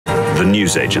The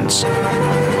newsagents.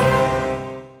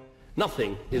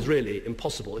 Nothing is really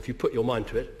impossible if you put your mind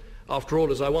to it. After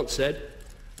all, as I once said,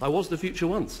 I was the future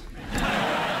once.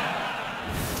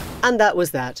 And that was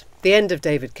that. The end of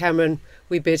David Cameron.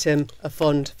 We bid him a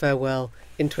fond farewell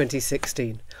in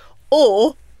 2016.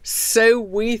 Or so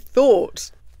we thought.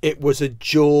 It was a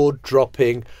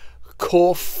jaw-dropping,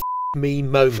 me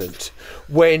moment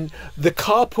when the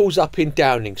car pulls up in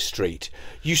Downing Street.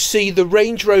 You see the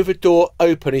Range Rover door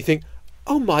open. You think,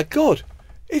 oh my God,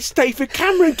 it's David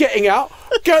Cameron getting out,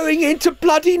 going into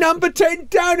bloody number 10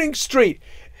 Downing Street.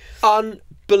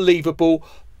 Unbelievable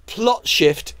plot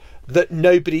shift that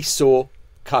nobody saw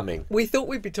coming. We thought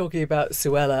we'd be talking about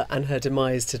Suella and her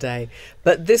demise today,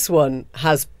 but this one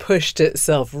has pushed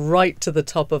itself right to the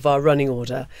top of our running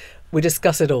order. We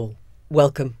discuss it all.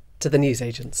 Welcome to the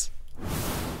newsagents.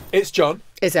 It's John.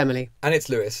 It's Emily. And it's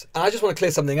Lewis. And I just want to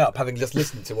clear something up, having just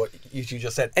listened to what you two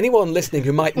just said. Anyone listening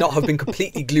who might not have been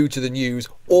completely glued to the news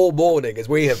all morning, as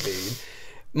we have been,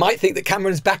 might think that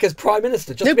Cameron's back as Prime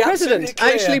Minister. Just no, to be President.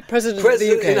 Clear, actually, President of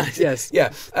the UK. Yes. Yeah,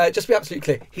 just to be absolutely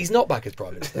clear, he's not back as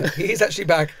Prime Minister. He's actually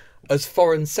back as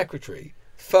Foreign Secretary.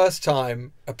 First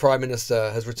time a Prime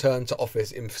Minister has returned to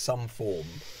office in some form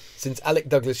since Alec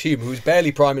Douglas-Home, who was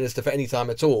barely Prime Minister for any time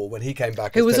at all when he came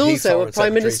back. Who was also a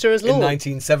Prime Minister as Lord. In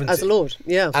 1970. As a Lord,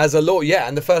 yeah. As a Lord, yeah.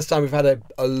 And the first time we've had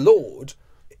a Lord,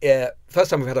 first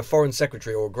time we've had a Foreign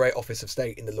Secretary or a great office of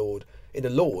state in the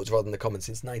Lords rather than the Commons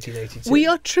since 1982. We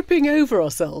are tripping over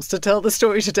ourselves to tell the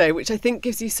story today, which I think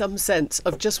gives you some sense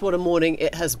of just what a morning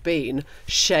it has been,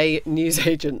 Shay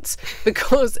newsagents,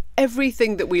 because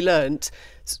everything that we learnt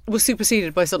was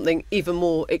superseded by something even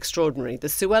more extraordinary. The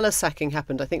Suella sacking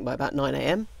happened, I think, by about 9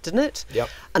 a.m, didn't it? Yep.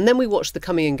 And then we watched the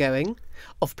coming and going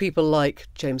of people like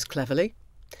James Cleverly,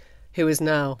 who is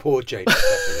now... Poor James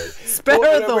Cleverly.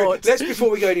 Spare a thought. Let's, before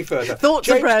we go any further. Thoughts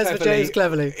and prayers for James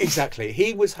Cleverly. Exactly.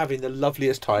 He was having the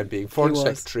loveliest time being Foreign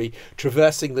Secretary,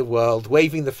 traversing the world,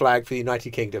 waving the flag for the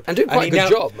United Kingdom. And doing quite a good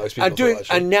job, most people thought,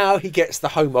 and now he gets the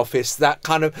Home Office, that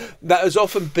has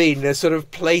often been a sort of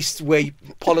place where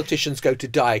politicians go to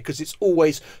die, because it's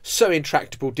always so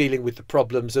intractable dealing with the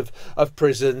problems of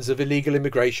prisons, of illegal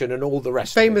immigration and all the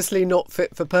rest Famously not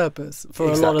fit for purpose for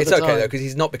a lot of the time. It's okay, though, because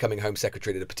he's not becoming Home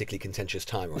Secretary at a particularly contentious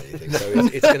time or anything. So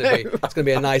it's going to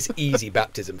be a nice, easy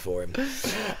baptism for him.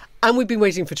 And we've been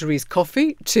waiting for Therese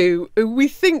Coffey, who we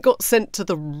think got sent to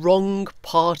the wrong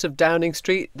part of Downing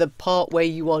Street, the part where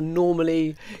you are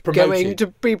normally going to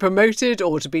be promoted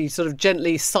or to be sort of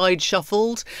gently side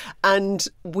shuffled. And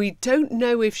we don't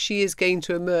know if she is going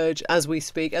to emerge as we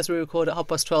speak, as we record at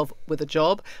 12:30 with a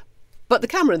job. But the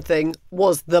Cameron thing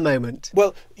was the moment.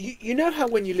 Well, you know how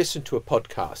when you listen to a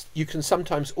podcast, you can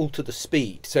sometimes alter the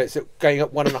speed, so it's going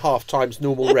up 1.5 times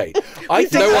normal rate. I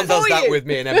think no one does that with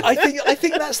me and Emily. I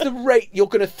think that's the rate you're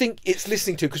going to think it's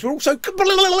listening to, because we're all so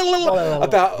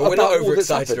about. But we're not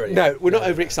overexcited or anything. No, we're not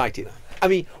overexcited. I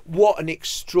mean, what an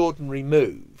extraordinary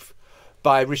move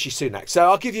by Rishi Sunak. So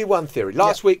I'll give you one theory.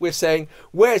 Last week we're saying,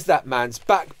 where's that man's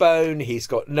backbone? He's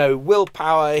got no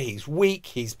willpower. He's weak.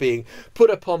 He's being put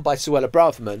upon by Suella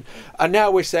Braverman. And now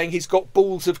we're saying he's got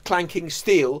balls of clanking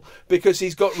steel because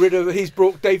he's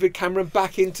brought David Cameron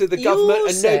back into the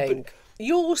government.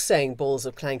 You're saying balls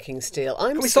of clanking steel.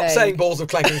 Can we stop saying balls of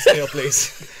clanking steel,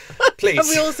 please? Please. Have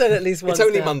we all said at least once? It's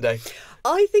only now? Monday.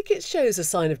 I think it shows a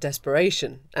sign of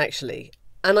desperation, actually.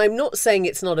 And I'm not saying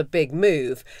it's not a big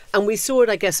move. And we saw it,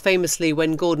 I guess, famously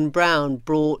when Gordon Brown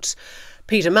brought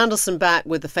Peter Mandelson back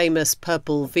with the famous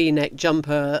purple V-neck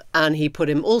jumper, and he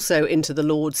put him also into the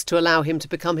Lords to allow him to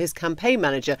become his campaign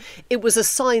manager. It was a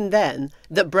sign then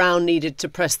that Brown needed to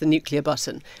press the nuclear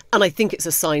button. And I think it's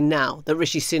a sign now that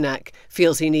Rishi Sunak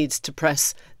feels he needs to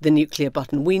press the nuclear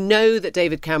button. We know that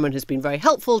David Cameron has been very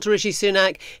helpful to Rishi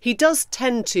Sunak. He does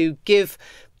tend to give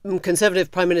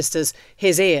Conservative Prime Ministers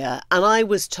his ear, and I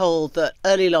was told that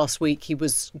early last week he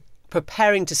was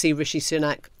preparing to see Rishi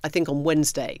Sunak, I think on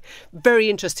Wednesday. Very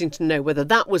interesting to know whether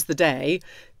that was the day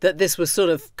that this was sort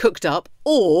of cooked up,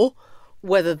 or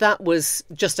whether that was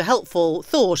just a helpful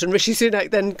thought and Rishi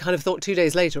Sunak then kind of thought 2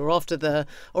 days later or after the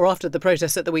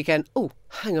protests at the weekend, oh,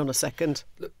 hang on a second,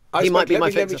 he might be my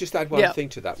fixer. Let me just add one thing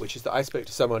to that, which is that I spoke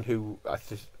to someone who I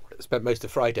spent most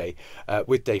of Friday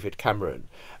with David Cameron,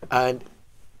 and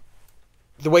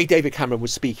the way David Cameron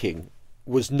was speaking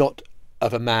was not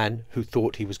of a man who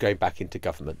thought he was going back into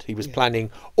government. He was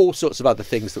planning all sorts of other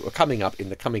things that were coming up in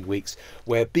the coming weeks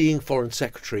where being Foreign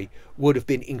Secretary would have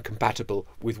been incompatible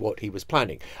with what he was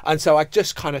planning. And so I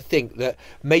just kind of think that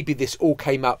maybe this all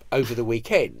came up over the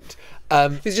weekend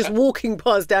He's just walking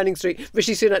past Downing Street.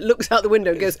 Rishi Sunak looks out the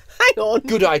window and goes, hang on.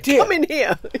 Good idea. Come in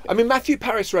here. I mean, Matthew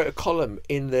Parris wrote a column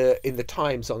in the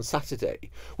Times on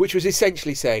Saturday, which was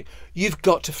essentially saying, you've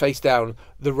got to face down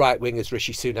the right wingers,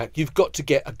 Rishi Sunak. You've got to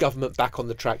get a government back on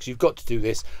the tracks. You've got to do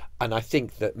this. And I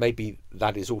think that maybe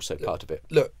that is also part of it.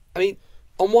 Look, I mean,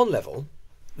 on one level,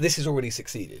 this has already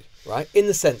succeeded, right? In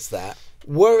the sense that,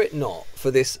 were it not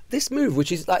for this move,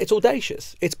 which is like, it's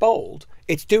audacious, it's bold,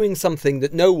 it's doing something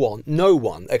that no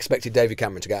one expected David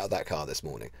Cameron to get out of that car this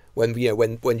morning. When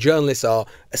when journalists are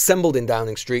assembled in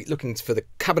Downing Street looking for the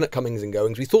cabinet comings and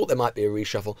goings, we thought there might be a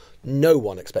reshuffle. No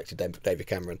one expected David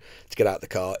Cameron to get out of the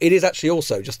car. It is actually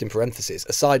also, just in parentheses,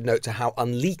 a side note to how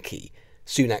unleaky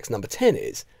Sunak's number 10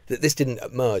 is, that this didn't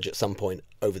emerge at some point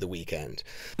over the weekend.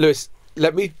 Lewis,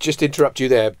 let me just interrupt you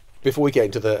there before we get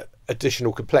into the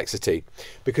additional complexity,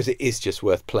 because it is just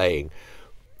worth playing.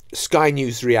 Sky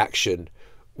News reaction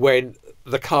when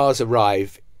the cars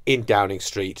arrive in Downing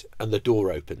Street and the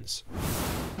door opens.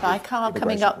 My car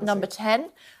coming up number 10.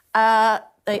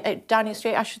 Downing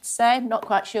Street, I should say. I'm not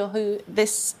quite sure who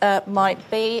this might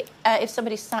be. If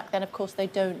somebody's sacked, then of course they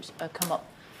don't come up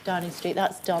Downing Street.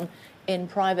 That's done in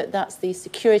private. That's the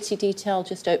security detail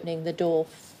just opening the door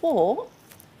for...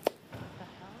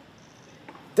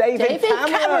 David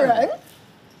Cameron?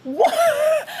 What?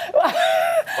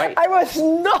 Wait. I was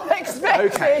not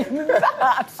expecting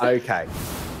that. Okay.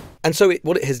 And so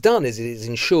what it has done is it has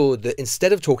ensured that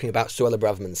instead of talking about Suella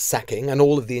Braverman's sacking and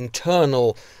all of the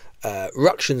internal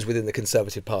ructions within the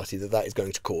Conservative Party that is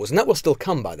going to cause, and that will still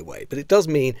come, by the way, but it does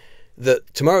mean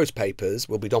that tomorrow's papers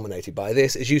will be dominated by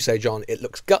this. As you say, John, it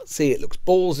looks gutsy, it looks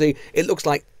ballsy, it looks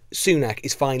like Sunak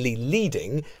is finally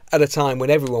leading at a time when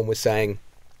everyone was saying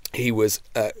he was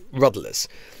rudderless.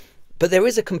 But there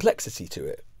is a complexity to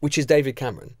it, which is David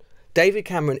Cameron. David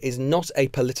Cameron is not a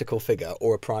political figure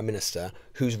or a prime minister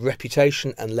whose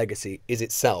reputation and legacy is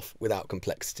itself without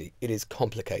complexity. It is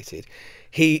complicated.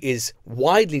 He is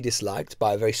widely disliked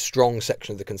by a very strong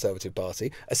section of the Conservative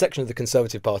Party, a section of the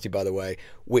Conservative Party, by the way,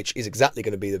 which is exactly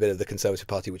going to be the bit of the Conservative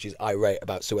Party which is irate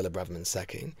about Suella Braverman's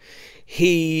sacking.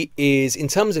 He is, in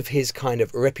terms of his kind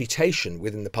of reputation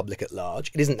within the public at large,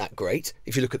 it isn't that great.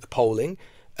 If you look at the polling,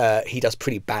 he does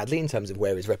pretty badly in terms of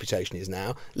where his reputation is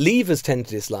now. Leavers tend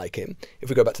to dislike him. If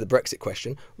we go back to the Brexit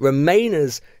question,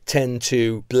 Remainers tend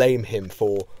to blame him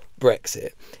for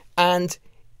Brexit. And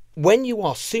when you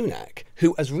are Sunak,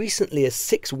 who as recently as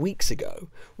 6 weeks ago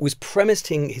was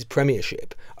premising his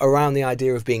premiership around the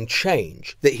idea of being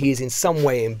change, that he is in some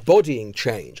way embodying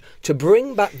change, to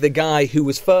bring back the guy who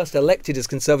was first elected as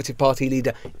Conservative Party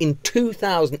leader in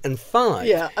 2005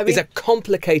 is a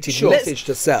complicated message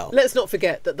to sell. Let's not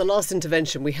forget that the last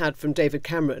intervention we had from David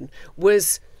Cameron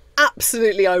was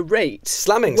absolutely irate,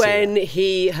 slamming when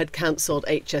he had cancelled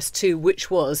HS2, which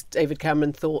was, David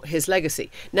Cameron thought, his legacy.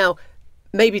 Now,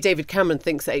 maybe David Cameron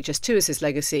thinks that HS2 is his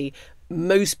legacy.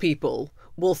 Most people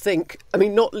will think, I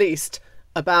mean, not least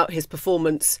about his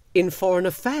performance in foreign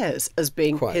affairs as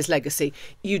being his legacy.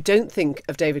 You don't think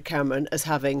of David Cameron as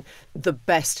having the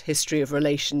best history of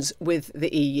relations with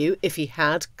the EU. If he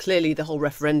had, clearly the whole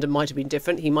referendum might have been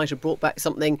different. He might have brought back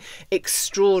something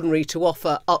extraordinary to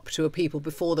offer up to a people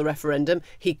before the referendum.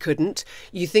 He couldn't.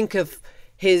 You think of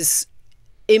his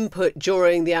input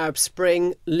during the Arab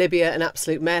Spring, Libya an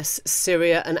absolute mess,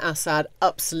 Syria and Assad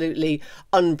absolutely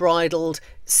unbridled.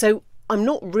 So I'm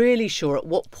not really sure at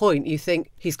what point you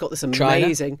think he's got this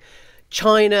amazing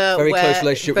China, very where close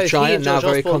relationship with both China, he and now George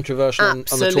very Osborne controversial on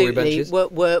the Tory benches.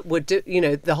 Were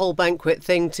the whole banquet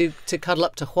thing to cuddle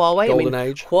up to Huawei. Golden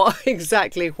age.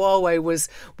 Exactly. Huawei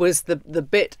was the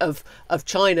bit of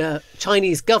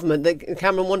Chinese government that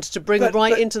Cameron wanted to bring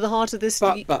into the heart of this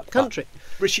country.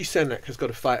 Rishi Sunak has got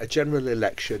to fight a general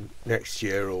election next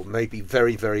year, or maybe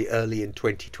very, very early in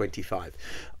 2025.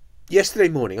 Yesterday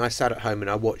morning, I sat at home and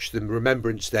I watched the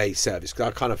Remembrance Day service because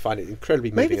I kind of find it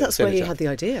incredibly moving. Maybe that's where he had the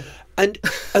idea. And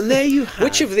there you have...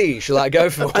 Which of these shall I go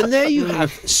for? And there you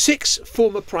have 6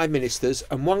 former Prime Ministers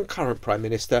and 1 current Prime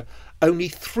Minister, only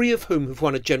 3 of whom have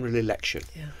won a general election.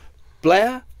 Yeah.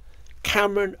 Blair,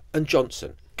 Cameron and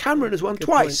Johnson. Cameron has won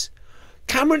twice. Point.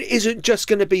 Cameron isn't just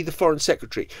going to be the Foreign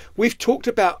Secretary. We've talked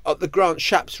about the Grant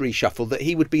Shapps reshuffle, that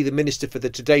he would be the Minister for the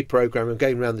Today programme and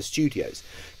going around the studios.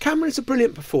 Cameron is a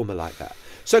brilliant performer like that.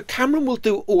 So Cameron will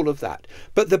do all of that.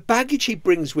 But the baggage he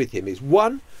brings with him is,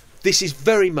 1, this is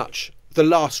very much the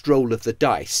last roll of the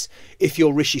dice if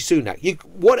you're Rishi Sunak.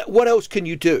 What else can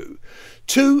you do?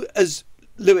 2, as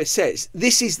Lewis says,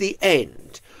 this is the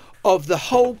end of the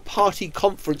whole party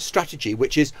conference strategy,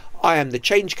 which is, I am the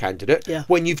change candidate,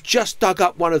 when you've just dug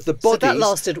up one of the bodies. So that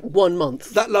lasted 1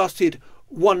 month. That lasted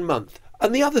 1 month.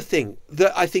 And the other thing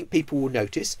that I think people will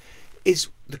notice is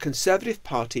the Conservative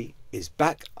Party is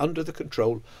back under the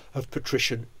control of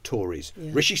patrician Tories.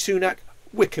 Yeah. Rishi Sunak,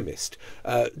 Wickhamist.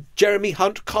 Jeremy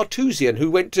Hunt, Carthusian, who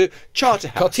went to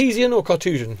Charterhouse. Cartesian or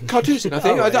Carthusian? Carthusian, I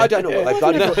think. I don't know what they've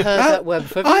done. I've never heard that word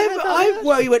before.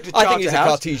 Well, you went to Charterhouse. I think he's a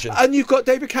Cartesian. And you've got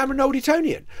David Cameron, Old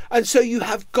Etonian. And so you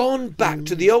have gone back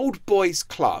to the old boys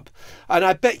club. And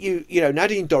I bet you know,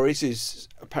 Nadine Dorries is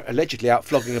allegedly out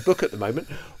flogging a book at the moment,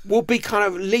 will be kind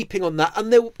of leaping on that.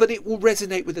 But it will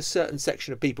resonate with a certain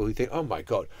section of people who think, oh my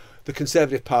God, the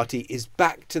Conservative Party is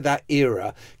back to that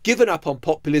era, given up on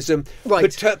populism, right.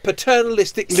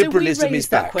 Paternalistic liberalism we raised is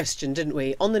back. That question, didn't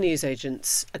we, on the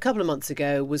newsagents a couple of months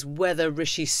ago, was whether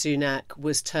Rishi Sunak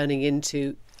was turning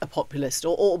into a populist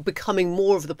or becoming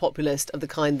more of the populist of the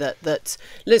kind that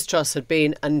Liz Truss had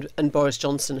been and Boris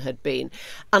Johnson had been.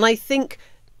 And I think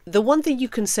the one thing you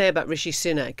can say about Rishi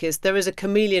Sunak is there is a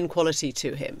chameleon quality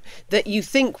to him that you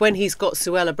think when he's got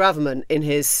Suella Braverman in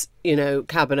his,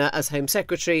 cabinet as Home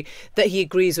Secretary, that he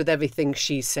agrees with everything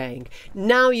she's saying.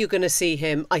 Now you're going to see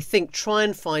him, I think, try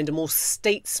and find a more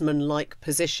statesman-like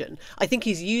position. I think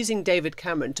he's using David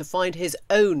Cameron to find his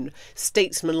own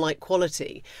statesman-like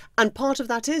quality. And part of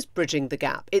that is bridging the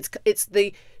gap.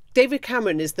 David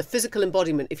Cameron is the physical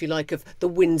embodiment, if you like, of the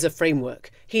Windsor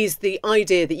framework. He's the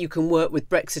idea that you can work with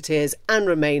Brexiteers and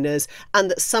Remainers,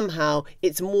 and that somehow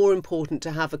it's more important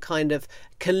to have a kind of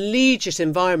collegiate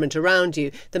environment around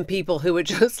you than people who are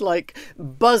just like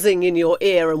buzzing in your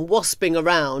ear and wasping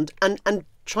around and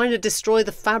trying to destroy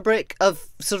the fabric of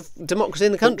sort of democracy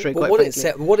in the country. What it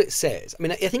says, I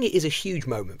mean, I think it is a huge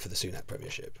moment for the Sunak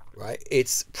premiership, right?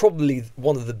 It's probably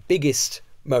one of the biggest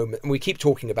moment, and we keep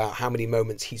talking about how many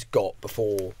moments he's got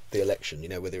before the election,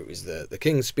 whether it was the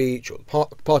King's speech or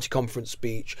the party conference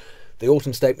speech, the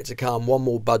autumn statement to come, one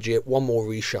more budget, one more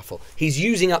reshuffle. He's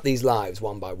using up these lives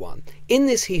one by one. In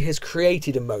this, he has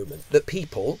created a moment that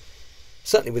people,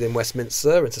 certainly within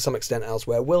Westminster and to some extent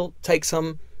elsewhere, will take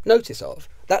some notice of.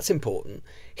 That's important.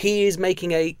 He is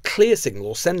making a clear signal,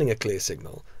 or sending a clear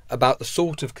signal, about the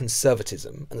sort of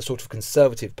conservatism and the sort of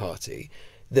Conservative Party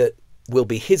that will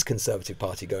be his Conservative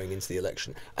Party going into the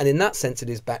election. And in that sense, it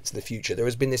is back to the future. There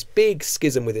has been this big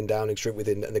schism within Downing Street,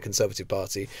 within the Conservative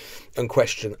Party, and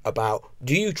question about,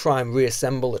 do you try and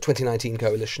reassemble a 2019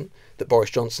 coalition that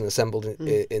Boris Johnson assembled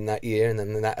in that year and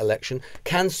then in that election?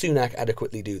 Can Sunak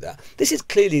adequately do that? This is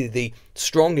clearly the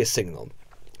strongest signal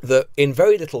that in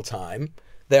very little time,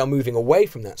 they are moving away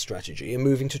from that strategy and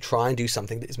moving to try and do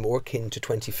something that is more akin to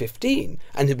 2015.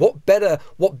 And what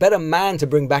better man to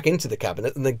bring back into the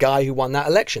cabinet than the guy who won that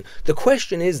election? The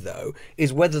question is, though,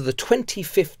 is whether the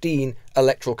 2015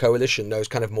 electoral coalition, those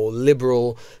kind of more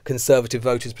liberal Conservative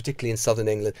voters, particularly in southern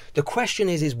England, the question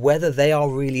is whether they are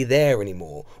really there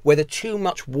anymore, whether too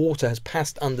much water has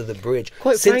passed under the bridge.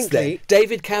 Quite since frankly, then.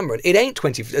 David Cameron, it ain't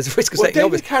 20, as a risk of saying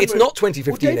obvious, it's not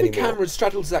 2015 anymore. David Cameron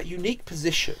straddles that unique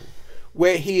position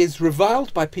where he is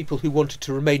reviled by people who wanted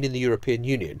to remain in the European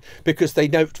Union because they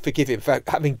don't forgive him for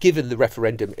having given the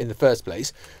referendum in the first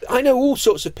place. I know all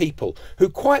sorts of people who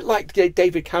quite liked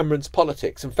David Cameron's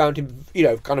politics and found him,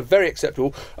 kind of very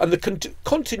acceptable, and the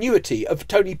continuity of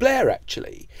Tony Blair,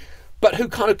 actually, but who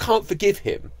kind of can't forgive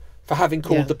him for having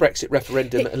called the Brexit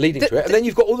referendum and leading to it. And then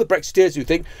you've got all the Brexiteers who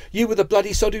think you were the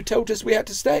bloody sod who told us we had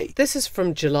to stay. This is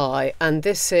from July, and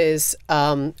this is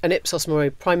an Ipsos Mori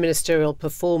Prime Ministerial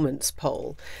Performance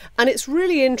poll. And it's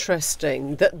really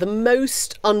interesting that the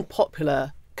most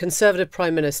unpopular Conservative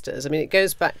prime ministers, I mean, it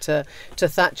goes back to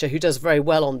Thatcher, who does very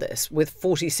well on this, with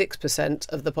 46%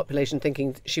 of the population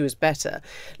thinking she was better.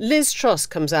 Liz Truss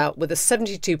comes out with a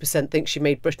 72% think she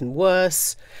made Britain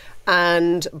worse.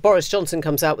 And Boris Johnson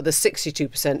comes out with a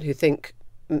 62% who think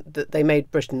that they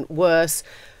made Britain worse.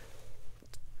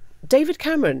 David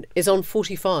Cameron is on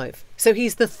 45. So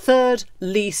he's the third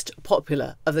least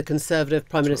popular of the Conservative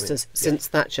prime ministers since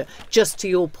Thatcher, just to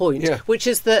your point, which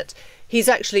is that he's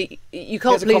actually, you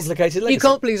can't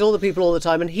please all the people all the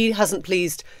time, and he hasn't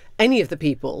pleased any of the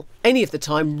people, any of the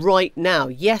time right now.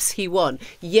 Yes, he won.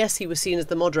 Yes, he was seen as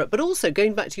the moderate. But also,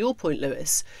 going back to your point,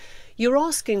 Lewis, you're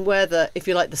asking whether, if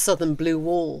you like, the Southern Blue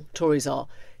Wall Tories are.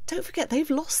 Don't forget, they've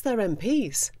lost their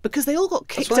MPs because they all got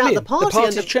kicked out of the party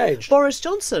under changed. Boris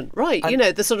Johnson. Right.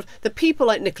 The people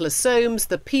like Nicholas Soames,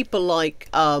 the people like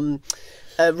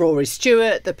Rory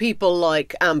Stewart, the people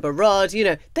like Amber Rudd,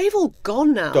 they've all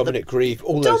gone now. Dominic Grieve,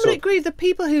 the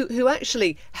people who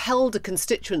actually held a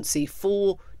constituency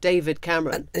for David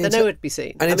Cameron. They're nowhere to be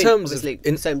seen. And obviously,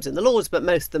 Soames in the Lords, but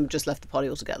most of them just left the party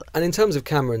altogether. And in terms of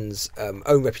Cameron's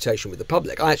own reputation with the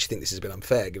public, I actually think this has been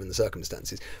unfair given the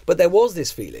circumstances. But there was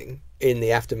this feeling in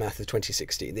the aftermath of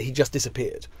 2016 that he just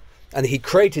disappeared. and he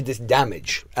created this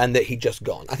damage, and that he'd just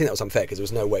gone. I think that was unfair because there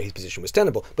was no way his position was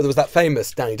tenable. But there was that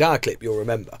famous Danny Dyer clip, you'll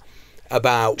remember,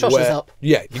 about Trotters up.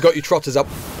 Yeah, you got your trotters up.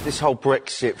 This whole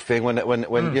Brexit thing,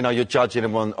 when you know, you're judging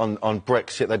them on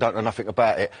Brexit, they don't know nothing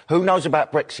about it. Who knows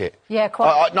about Brexit? Yeah,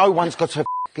 quite. No one's got a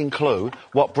f***ing clue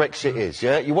what Brexit is,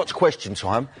 yeah? You watch Question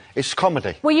Time, it's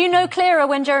comedy. Were you no clearer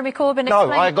when Jeremy Corbyn explained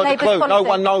No, I ain't got Labour's a clue. policy? No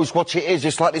one knows what it is.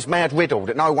 It's like this mad riddle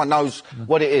that no one knows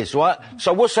what it is, right?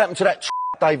 So what's happened to that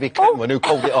David Cameron who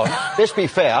called it on? Let's be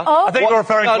fair. Oh. I think you're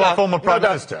referring to our former Prime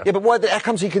Minister. Yeah, but how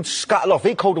comes he can scuttle off?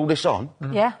 He called all this on.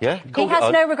 Yeah. Yeah? He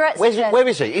has no regrets. Where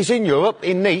is he? He's in Europe,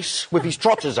 in Nice, with his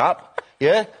trotters up.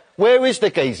 Yeah? Where is the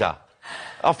geezer?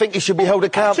 I think he should be held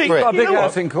accountable for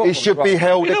it. He should be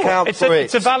held accountable for it.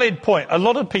 It's a valid point. A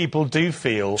lot of people do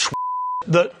feel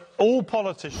that all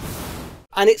politicians...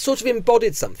 And it sort of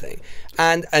embodied something,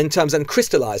 and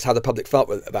crystallised how the public felt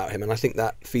about him, and I think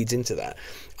that feeds into that.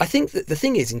 I think that the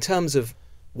thing is, in terms of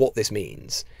what this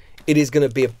means, it is going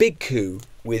to be a big coup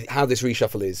with how this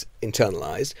reshuffle is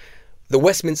internalised. The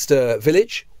Westminster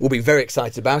Village will be very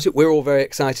excited about it. We're all very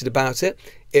excited about it.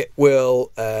 It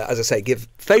will, as I say, give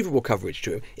favourable coverage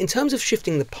to him. In terms of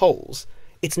shifting the polls,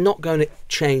 it's not going to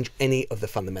change any of the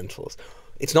fundamentals.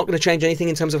 It's not going to change anything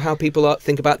in terms of how people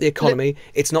think about the economy.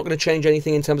 It's not going to change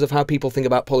anything in terms of how people think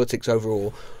about politics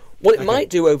overall. What it might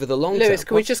do over the long term... Lewis,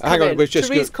 can we just come in?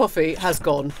 Therese Coffey has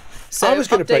gone. So I was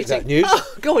going to break that news.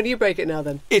 Oh, go on, you break it now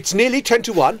then. It's nearly 10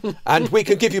 to 1, and we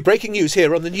can give you breaking news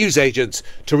here on the newsagents.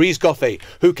 Therese Coffey,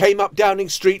 who came up Downing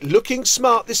Street looking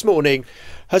smart this morning,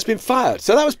 has been fired.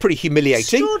 So that was pretty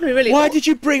humiliating. Extraordinary, really. Why did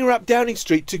you bring her up Downing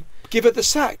Street to give her the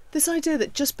sack? This idea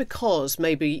that just because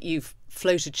maybe you've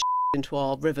floated into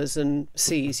our rivers and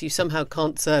seas, you somehow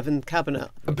can't serve in cabinet.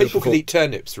 And people can eat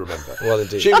turnips, remember? Well,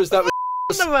 indeed. She was that...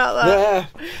 about that.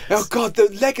 Yeah. Oh God, the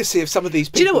legacy of some of these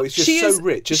people is just so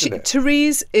rich, isn't it?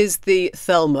 Therese is the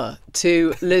Thelma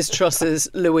to Liz Truss's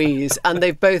Louise, and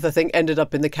they've both, I think, ended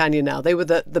up in the canyon now. They were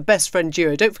the best friend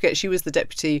duo. Don't forget, she was the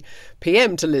deputy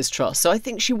PM to Liz Truss, so I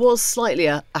think she was slightly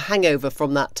a hangover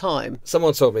from that time.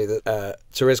 Someone told me that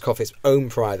Therese Coffey's own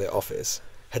private office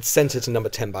had sent her to number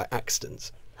 10 by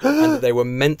accident, and that they were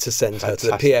meant to send her to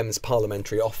the PM's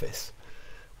parliamentary office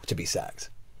to be sacked.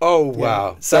 Oh,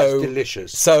 wow. So, that's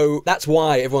delicious. So that's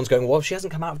why everyone's going, well, she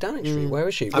hasn't come out of Downing Street. Where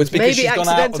is she? It's because maybe she's gone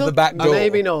out of the back door.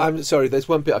 Maybe not. I'm sorry, there's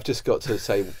one bit I've just got to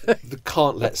say. The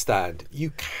can't let stand.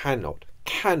 You cannot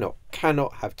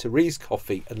have Therese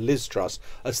Coffey and Liz Truss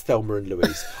as Thelma and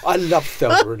Louise. I love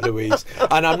Thelma and Louise.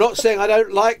 And I'm not saying I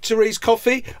don't like Therese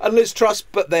Coffey and Liz Truss,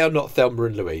 but they are not Thelma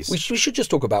and Louise. We should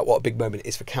just talk about what a big moment it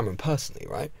is for Cameron personally,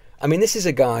 right? I mean, this is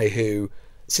a guy who,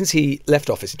 since he left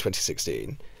office in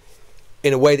 2016,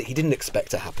 in a way that he didn't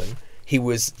expect to happen, he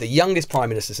was the youngest Prime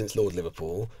Minister since Lord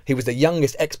Liverpool. He was the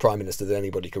youngest ex-Prime Minister that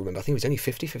anybody can remember. I think he was only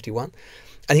 50, 51.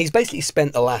 And he's basically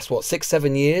spent the last, 6,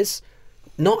 7 years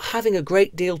not having a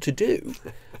great deal to do.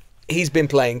 He's been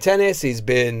playing tennis, he's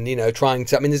been, trying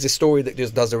to... I mean, there's this story that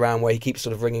just does around where he keeps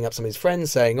sort of ringing up some of his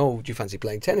friends saying, oh, do you fancy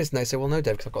playing tennis? And they say, well, no,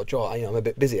 Dave, because I've got a job. I'm a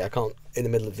bit busy. I can't in the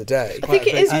middle of the day. I think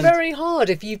it is very hard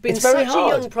if you've been such a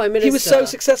young Prime Minister. He was so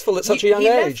successful at such a young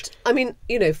age. I mean,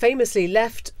 famously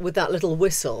left with that little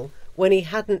whistle when he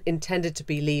hadn't intended to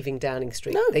be leaving Downing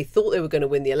Street. No. They thought they were going to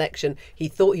win the election. He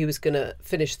thought he was going to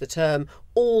finish the term,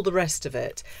 all the rest of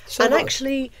it. And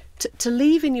actually, to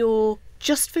leave in your...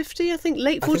 just 50, I think,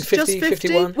 late 40s, just 50.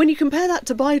 51. When you compare that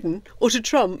to Biden or to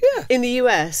Trump in the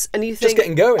US, and you think, just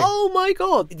getting going. Oh my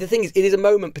God. The thing is, it is a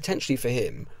moment potentially for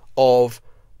him of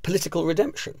political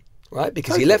redemption, right?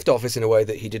 Because he left office in a way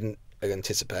that he didn't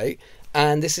anticipate,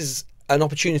 and this is an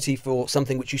opportunity for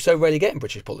something which you so rarely get in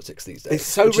British politics these days. It's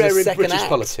so rare in British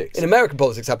politics. In American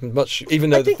politics happens much, even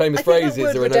though the famous phrase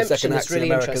is there are no second acts in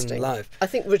American life. I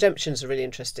think redemption is a really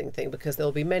interesting thing because there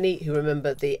will be many who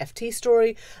remember the FT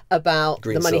story about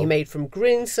the money he made from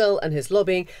Greensill and his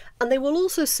lobbying, and they will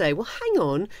also say, well, hang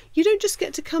on, you don't just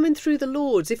get to come in through the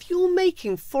Lords. If you're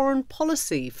making foreign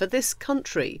policy for this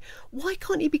country, why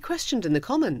can't you be questioned in the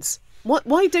Commons?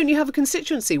 Why don't you have a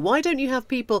constituency? Why don't you have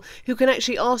people who can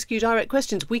actually ask you direct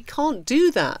questions? We can't do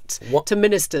that to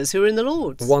ministers who are in the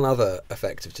Lords. One other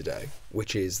effect of today,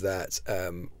 which is that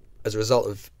as a result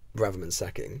of Braverman's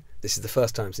sacking, this is the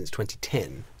first time since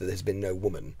 2010 that there's been no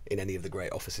woman in any of the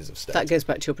great offices of state. That goes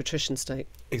back to your patrician state.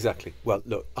 Exactly. Well,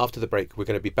 look, after the break, we're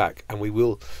going to be back, and we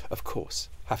will, of course,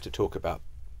 have to talk about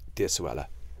dear Suella.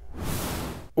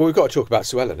 Well, we've got to talk about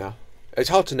Suella now. It's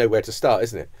hard to know where to start,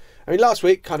 isn't it? I mean, last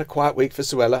week, kind of quiet week for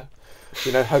Suella.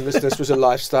 You know, homelessness was a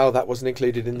lifestyle that wasn't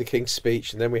included in the King's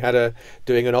speech, and then we had her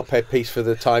doing an op-ed piece for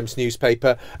the Times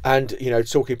newspaper, and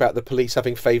talking about the police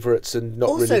having favourites and not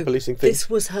also, really policing things. This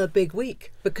was her big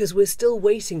week because we're still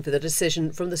waiting for the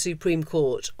decision from the Supreme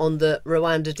Court on the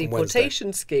Rwanda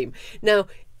deportation scheme. Now,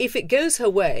 if it goes her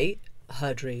way,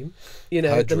 her dream,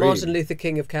 the Martin Luther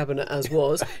King of cabinet as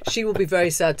was, she will be very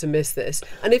sad to miss this.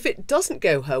 And if it doesn't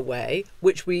go her way,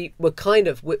 which we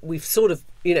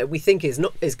think is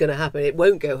going to happen, it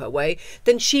won't go her way,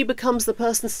 then she becomes the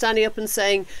person standing up and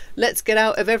saying, let's get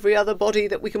out of every other body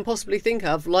that we can possibly think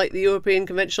of, like the European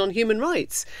Convention on Human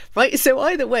Rights, right? So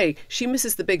either way, she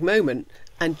misses the big moment,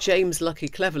 and James Lucky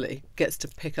cleverly gets to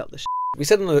pick up the shit. We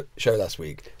said on the show last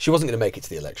week she wasn't going to make it to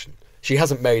the election. She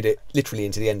hasn't made it literally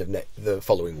into the end of the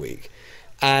following week.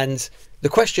 And the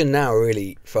question now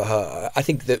really for her, I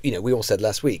think that, we all said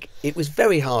last week, it was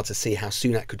very hard to see how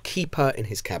Sunak could keep her in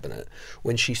his cabinet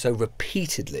when she so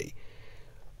repeatedly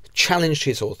challenged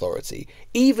his authority.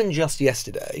 Even just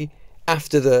yesterday,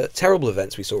 after the terrible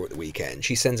events we saw at the weekend,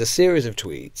 she sends a series of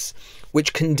tweets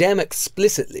which condemn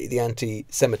explicitly the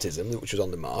anti-Semitism which was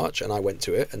on the march, and I went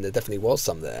to it, and there definitely was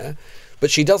some there. But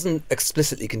she doesn't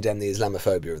explicitly condemn the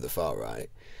Islamophobia of the far right.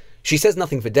 She says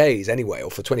nothing for days anyway,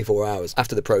 or for 24 hours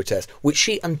after the protest, which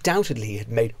she undoubtedly had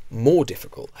made more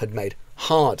difficult, had made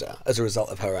harder as a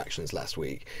result of her actions last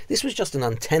week. This was just an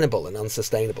untenable and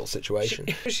unsustainable situation.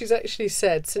 She's actually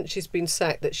said, since she's been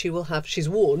sacked, that she's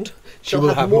warned, she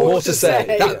will have more to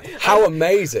say. How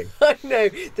amazing. I know.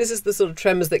 This is the sort of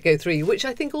tremors that go through you, which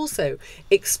I think also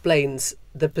explains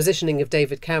the positioning of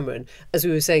David Cameron, as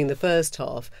we were saying in the first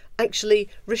half. Actually,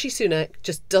 Rishi Sunak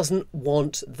just doesn't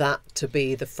want that to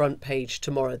be the front page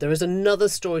tomorrow. There is another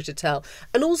story to tell.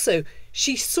 And also,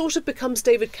 she sort of becomes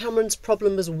David Cameron's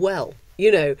problem as well.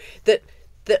 That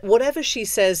whatever she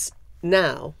says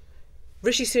now,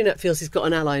 Rishi Sunak feels he's got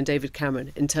an ally in David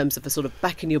Cameron in terms of a sort of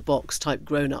back-in-your-box type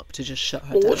grown-up to just shut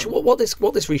her down. What this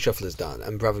reshuffle has done,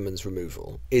 and Braverman's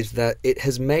removal, is that it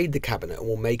has made the cabinet, and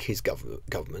will make his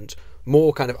government,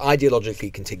 more kind of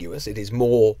ideologically contiguous. It is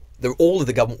more... all of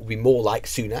the government will be more like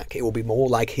Sunak. It will be more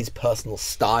like his personal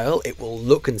style. It will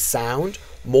look and sound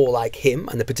more like him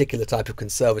and the particular type of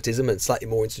conservatism and slightly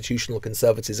more institutional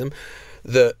conservatism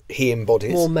that he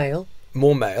embodies. More male.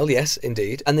 More male, yes,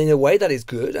 indeed. And in a way that is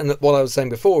good. And what I was saying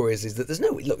before is that there's no...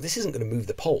 Look, this isn't going to move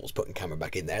the polls, putting Cameron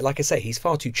back in there. Like I say, he's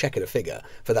far too checkered a figure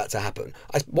for that to happen.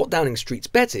 What Downing Street's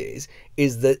bet is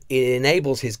that it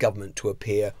enables his government to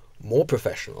appear more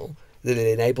professional, that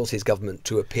it enables his government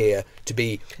to appear to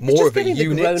be more of a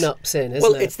unit. The grown-ups in, isn't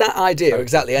well, it? it's that idea,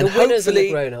 exactly. And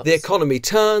hopefully the economy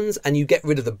turns and you get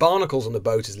rid of the barnacles on the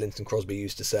boat, as Linton Crosby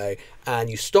used to say, and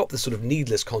you stop the sort of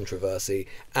needless controversy,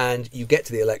 and you get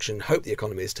to the election, hope the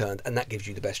economy has turned, and that gives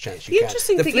you the best chance you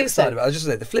can. The flip side of it, I was just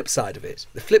saying, the flip side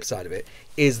of it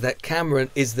is that Cameron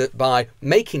is that by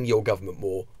making your government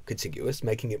more contiguous,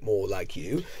 making it more like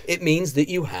you, it means that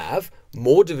you have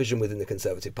more division within the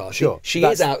Conservative Party. Sure. She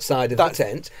is outside of the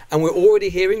tent, and we're already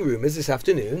hearing rumours this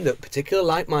afternoon that particular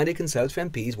like-minded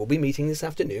Conservative MPs will be meeting this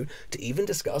afternoon to even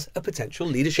discuss a potential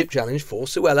leadership challenge for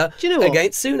Suella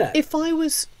against Sunak. If I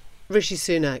was Rishi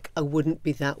Sunak, I wouldn't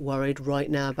be that worried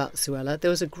right now about Suella. There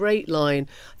was a great line,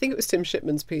 I think it was Tim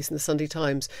Shipman's piece in the Sunday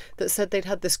Times, that said they'd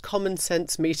had this common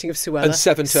sense meeting of Suella. And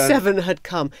seven had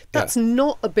come. That's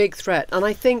not a big threat. And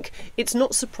I think it's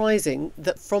not surprising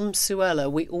that from Suella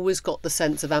we always got the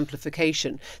sense of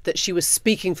amplification, that she was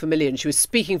speaking for millions, she was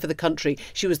speaking for the country,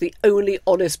 she was the only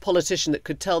honest politician that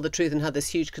could tell the truth and had this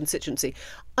huge constituency.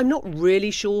 I'm not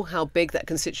really sure how big that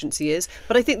constituency is,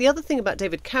 but I think the other thing about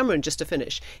David Cameron, just to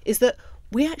finish, is that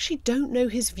we actually don't know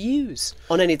his views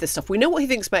on any of this stuff. We know what he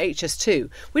thinks about HS2.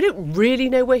 We don't really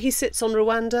know where he sits on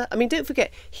Rwanda. I mean, don't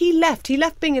forget, he left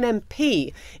being an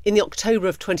MP in the October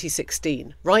of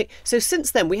 2016, right? So since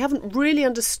then, we haven't really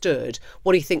understood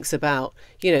what he thinks about,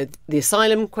 the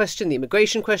asylum question, the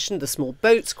immigration question, the small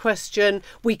boats question.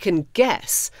 We can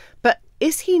guess, but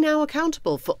is he now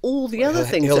accountable for all the other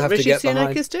things that Rishi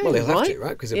Sunak is doing? Well, he'll have to, right?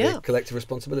 Because it'll be a collective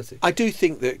responsibility. I do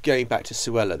think that, going back to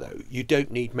Suella, though, you don't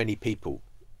need many people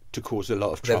to cause a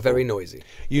lot of trouble. They're very noisy.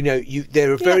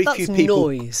 There are very few people.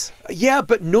 Noise. Yeah,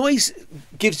 but noise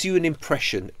gives you an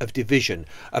impression of division,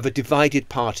 of a divided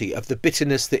party, of the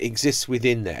bitterness that exists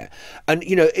within there. And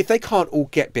if they can't all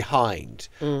get behind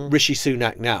Rishi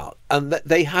Sunak now, and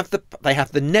they have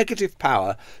the negative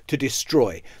power to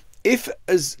destroy. If,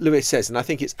 as Lewis says, and I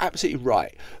think it's absolutely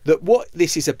right, that what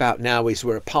this is about now is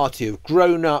we're a party of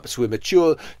grown-ups, we're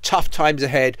mature, tough times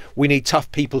ahead, we need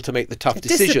tough people to make the tough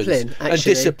decisions.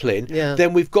 Discipline,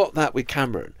 then we've got that with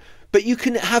Cameron. But you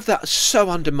can have that so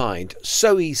undermined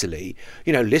so easily.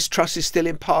 You know, Liz Truss is still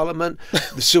in Parliament.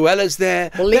 Suella's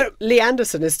there. Well, Lee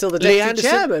Anderson is still the deputy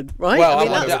chairman, right?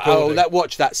 Well,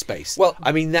 watch that space. Well,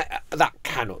 I mean, that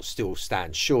cannot still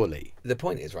stand, surely. The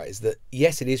point is, right, is that,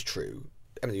 yes, it is true.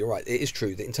 I mean, you're right. It is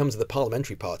true that in terms of the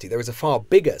parliamentary party, there is a far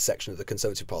bigger section of the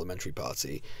Conservative parliamentary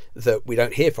party that we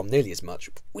don't hear from nearly as much,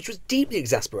 which was deeply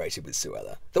exasperated with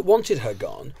Suella, that wanted her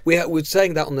gone. We were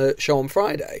saying that on the show on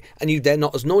Friday, and they're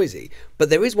not as noisy.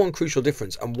 But there is one crucial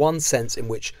difference and one sense in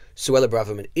which Suella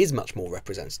Braverman is much more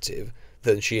representative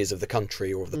than she is of the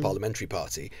country or of the parliamentary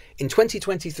party. In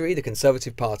 2023, the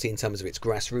Conservative Party, in terms of its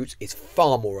grassroots, is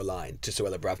far more aligned to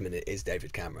Suella Braverman than it is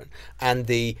David Cameron. And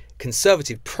the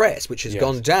Conservative press, which has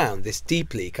gone down this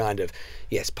deeply kind of,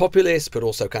 populist, but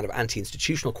also kind of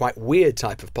anti-institutional, quite weird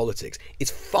type of politics,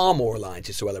 is far more aligned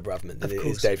to Suella Braverman than it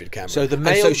is David Cameron. So the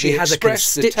Mail, the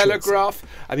Express, the Telegraph,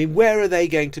 I mean, where are they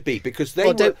going to be? Because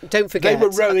they don't forget, they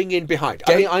were rowing in behind.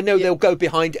 I mean, I know they'll go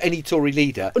behind any Tory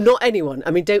leader. Not anyone.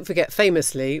 I mean, don't forget,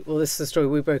 famously, well, this is a story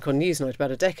we broke on Newsnight about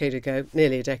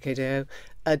nearly a decade ago,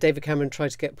 David Cameron tried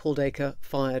to get Paul Dacre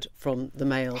fired from the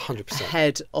Mail 100%.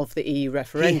 ahead of the EU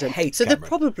referendum. He hates so Cameron. There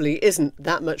probably isn't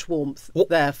that much warmth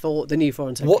there for the new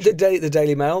Foreign Secretary. What did the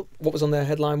Daily Mail, what was on their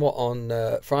headline,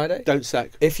 on Friday? Don't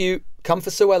sack. If you come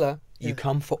for Suella, you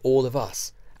come for all of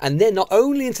us. And then not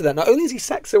only into that, not only has he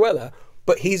sacked Suella,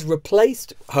 but he's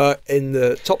replaced her in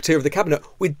the top tier of the cabinet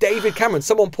with David Cameron,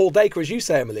 someone Paul Dacre, as you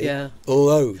say, Emily. Yeah.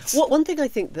 Loads. One thing I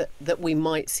think that we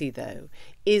might see, though,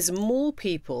 is more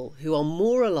people who are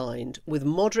more aligned with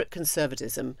moderate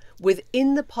conservatism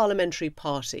within the parliamentary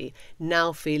party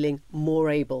now feeling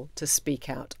more able to speak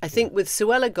out. I think with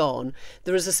Suella gone,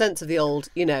 there is a sense of the old,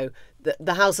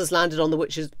 the house has landed on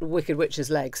the wicked witch's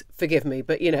legs. Forgive me,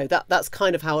 but that's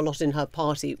kind of how a lot in her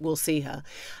party will see her.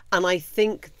 And I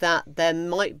think that there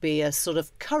might be a sort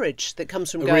of courage that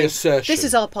comes from going, this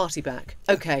is our party back.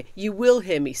 Okay, you will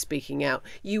hear me speaking out.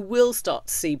 You will start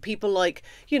to see people like,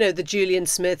 the Julian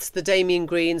Smiths, the Damien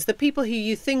Greens, the people who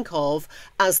you think of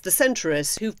as the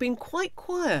centrists who've been quite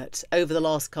quiet over the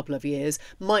last couple of years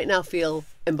might now feel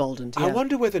emboldened. I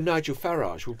wonder whether Nigel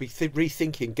Farage will be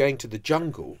rethinking going to the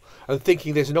jungle and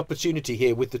thinking there's an opportunity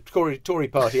here with the Tory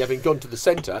party having gone to the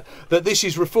centre, that this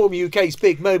is Reform UK's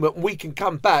big moment and we can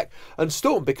come back and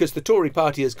storm because the Tory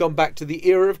party has gone back to the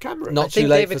era of Cameron. I think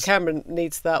David Cameron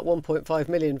needs that 1.5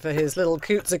 million for his little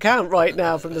Coots account right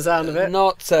now from the sound of it.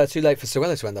 Not too late for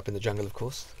Suella to end up in the jungle, of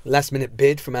course. Last minute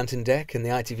bid from Anton Deck and the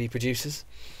ITV producers.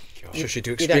 I'm sure she'd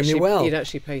do extremely well. You'd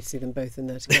actually pay to see them both in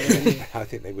there together. I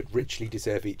think they would richly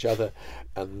deserve each other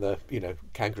and the,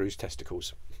 kangaroo's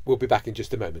testicles. We'll be back in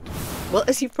just a moment. Well,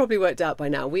 as you've probably worked out by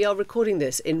now, we are recording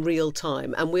this in real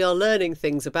time and we are learning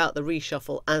things about the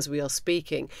reshuffle as we are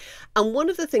speaking. And one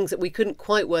of the things that we couldn't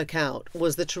quite work out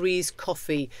was the Therese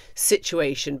Coffey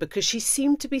situation, because she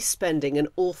seemed to be spending an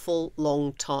awful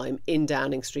long time in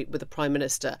Downing Street with the Prime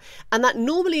Minister. And that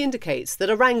normally indicates that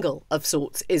a wrangle of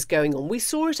sorts is going on. We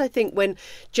saw it, I think, when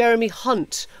Jeremy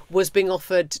Hunt was being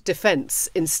offered defence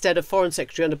instead of Foreign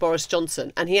Secretary under Boris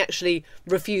Johnson, and he actually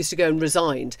refused to go and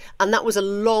resigned. And that was a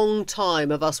long time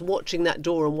of us watching that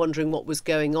door and wondering what was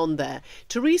going on there.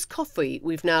 Therese Coffey,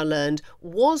 we've now learned,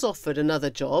 was offered another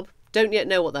job. Don't yet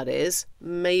know what that is.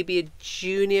 Maybe a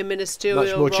junior ministerial role.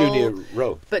 Much more junior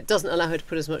role. But doesn't allow her to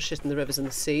put as much shit in the rivers and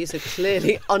the seas. So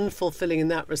clearly unfulfilling in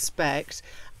that respect.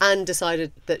 And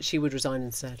decided that she would resign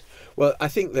instead. Well, I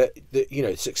think that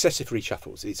successive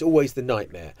reshuffles, it's always the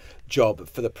nightmare job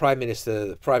for the Prime Minister,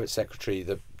 the Private Secretary,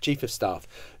 the Chief of Staff,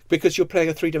 because you're playing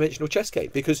a three-dimensional chess game.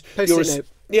 Because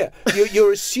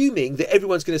you're assuming that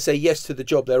everyone's going to say yes to the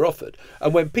job they're offered.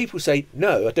 And when people say,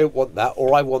 no, I don't want that,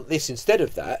 or I want this instead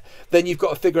of that, then you've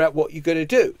got to figure out what you're going to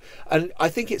do. And I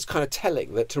think it's kind of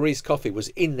telling that Therese Coffey was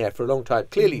in there for a long time,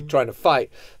 clearly trying to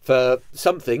fight for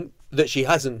something that she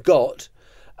hasn't got.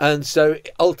 And so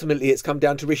ultimately it's come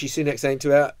down to Rishi Sunak saying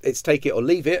to her, it's take it or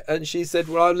leave it. And she said,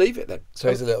 well, I'll leave it then. So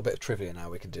here's a little bit of trivia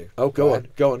now we can do. Oh, go on.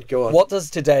 What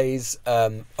does today's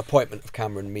appointment of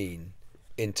Cameron mean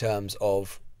in terms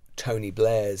of Tony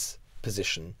Blair's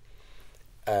position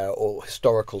or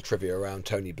historical trivia around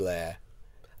Tony Blair?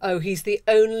 Oh, he's the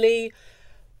only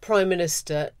Prime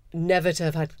Minister never to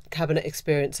have had cabinet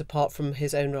experience apart from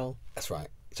his own role. That's right.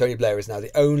 Tony Blair is now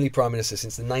the only Prime Minister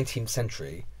since the 19th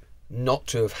century not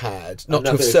to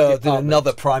have served in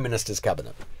another Prime Minister's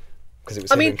cabinet. Because it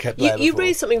was you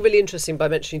raised something really interesting by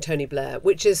mentioning Tony Blair,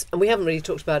 which is, and we haven't really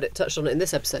touched on it in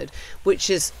this episode, which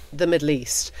is the Middle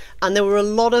East. And there were a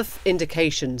lot of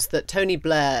indications that Tony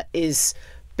Blair is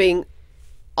being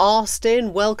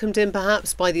welcomed in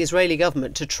perhaps by the Israeli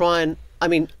government to try and I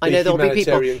mean, I know there'll be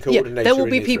people. There will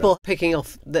be in people picking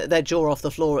off their jaw off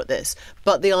the floor at this.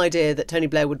 But the idea that Tony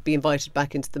Blair would be invited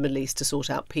back into the Middle East to sort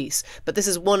out peace. But this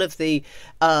is one of the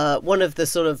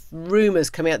sort of rumours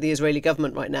coming out of the Israeli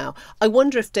government right now. I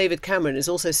wonder if David Cameron is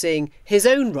also seeing his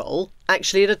own role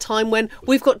actually at a time when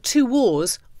we've got 2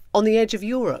 wars on the edge of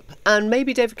Europe, and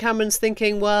maybe David Cameron's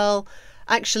thinking, well,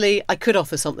 actually, I could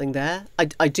offer something there.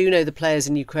 I do know the players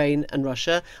in Ukraine and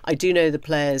Russia. I do know the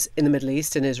players in the Middle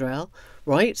East and Israel,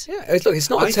 right? Yeah, look, it's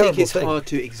not a terrible thing. I think it's hard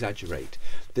to exaggerate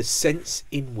the sense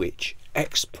in which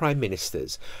ex-prime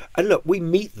ministers, and look, we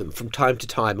meet them from time to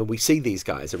time and we see these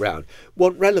guys around,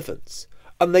 want relevance.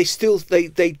 And they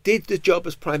did the job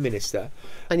as Prime Minister.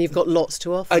 And you've got lots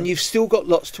to offer. And you've still got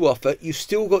lots to offer. You've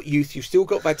still got youth. You've still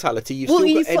got vitality. You've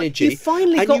still got energy. You've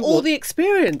finally got all the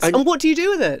experience. And what do you do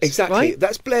with it? Exactly. Right?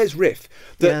 That's Blair's riff.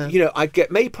 That, I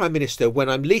get made Prime Minister when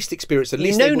I'm least experienced and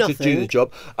least able to do the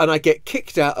job. And I get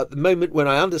kicked out at the moment when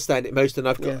I understand it most and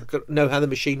I've got to know how the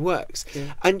machine works.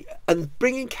 Yeah. And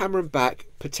bringing Cameron back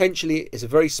potentially is a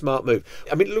very smart move.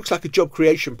 I mean, it looks like a job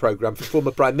creation programme for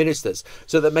former Prime Ministers,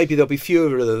 so that maybe there'll be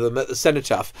fewer of them at the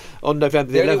Cenotaph on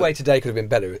November the 11th. The only way today could have been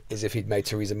better is if he'd made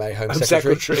Theresa May Home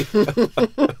Secretary.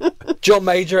 John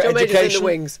Major, John Education. Major's in the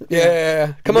wings.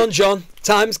 Yeah. Come on, John.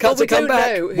 Time's come to come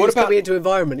back. What about coming into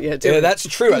environment yet? Yeah, that's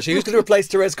true, actually. Who's going to replace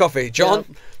Therese Coffey? John,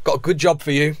 got a good job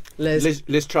for you.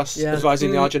 Liz Truss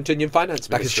advising the Argentinian finance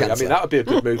ministry. I mean, that would be a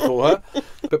good move for her.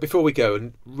 But before we go,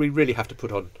 and we really have to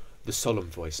put on the solemn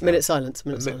voice now.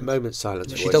 Moment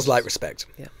silence. She does like respect.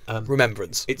 Yeah.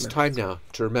 Remembrance. It's time now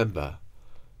to remember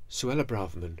Suella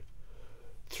Braverman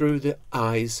through the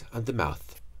eyes and the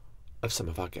mouth of some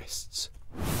of our guests.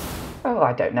 Oh,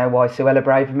 I don't know why Suella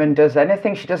Braverman does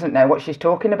anything. She doesn't know what she's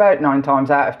talking about 9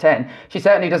 times out of 10. She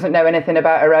certainly doesn't know anything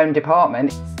about her own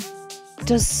department.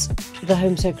 Does the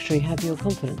Home Secretary have your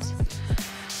confidence?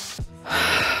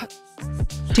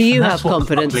 Do you have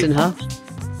confidence in her?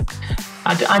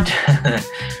 I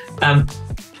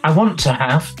want to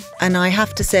have. And I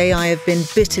have to say I have been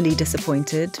bitterly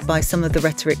disappointed by some of the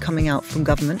rhetoric coming out from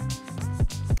government,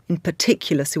 in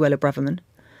particular Suella Braverman,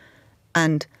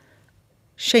 and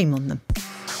shame on them.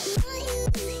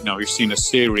 We've seen a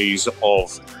series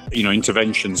of,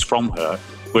 interventions from her,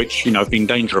 which, have been in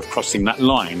danger of crossing that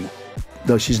line.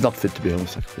 No, she's not fit to be Home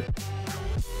Secretary.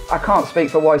 I can't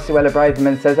speak for why Suella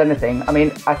Braverman says anything. I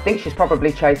mean, I think she's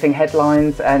probably chasing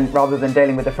headlines and rather than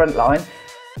dealing with the front line.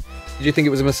 Did you think it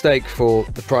was a mistake for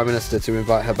the Prime Minister to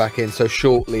invite her back in so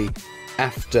shortly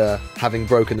after having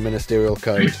broken the ministerial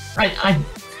code?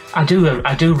 I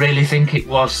do really think it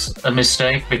was a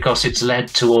mistake because it's led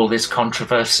to all this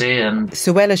controversy. And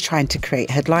Suella's trying to create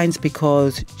headlines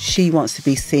because she wants to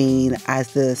be seen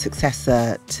as the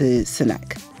successor to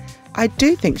Sunak. I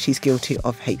do think she's guilty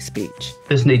of hate speech.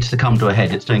 This needs to come to a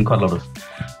head. It's doing quite a lot of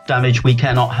damage. We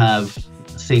cannot have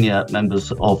senior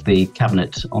members of the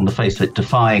cabinet on the face of it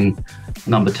defying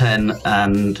number 10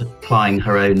 and applying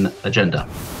her own agenda.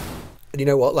 And you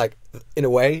know what? Like, in a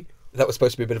way, that was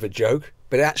supposed to be a bit of a joke,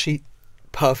 but it actually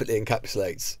perfectly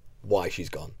encapsulates why she's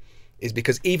gone. Is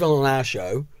because even on our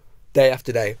show, day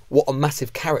after day, what a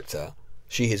massive character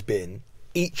she has been.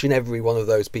 Each and every one of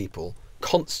those people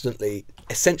constantly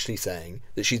essentially saying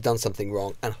that she's done something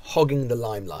wrong and hogging the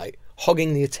limelight,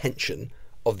 hogging the attention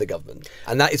of the government.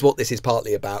 And that is what this is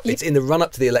partly about. It's in the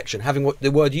run-up to the election, having what the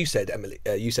word you said, Emily,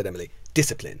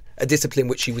 discipline. A discipline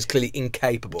which she was clearly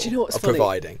incapable of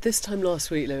providing. This time last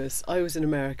week, Lewis, I was in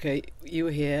America, you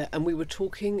were here, and we were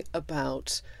talking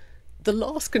about the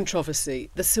last controversy,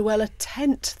 the Suella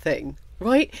tent thing,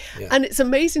 right? Yeah. And it's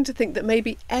amazing to think that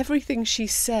maybe everything she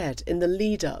said in the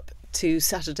lead-up to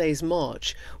Saturday's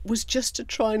march was just to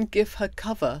try and give her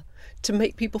cover to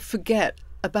make people forget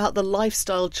about the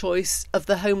lifestyle choice of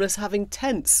the homeless having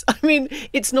tents. I mean,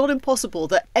 it's not impossible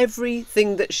that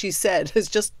everything that she said has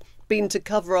just been to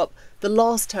cover up the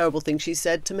last terrible thing she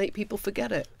said to make people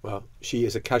forget it. Well, she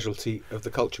is a casualty of the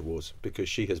culture wars because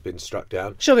she has been struck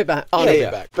down. She'll be back. I'll be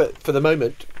back. But for the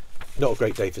moment, not a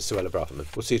great day for Suella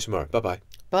Braverman. We'll see you tomorrow. Bye-bye.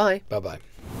 Bye. Bye-bye.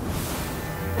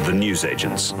 The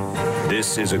Newsagents.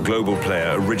 This is a Global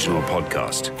Player original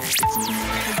podcast.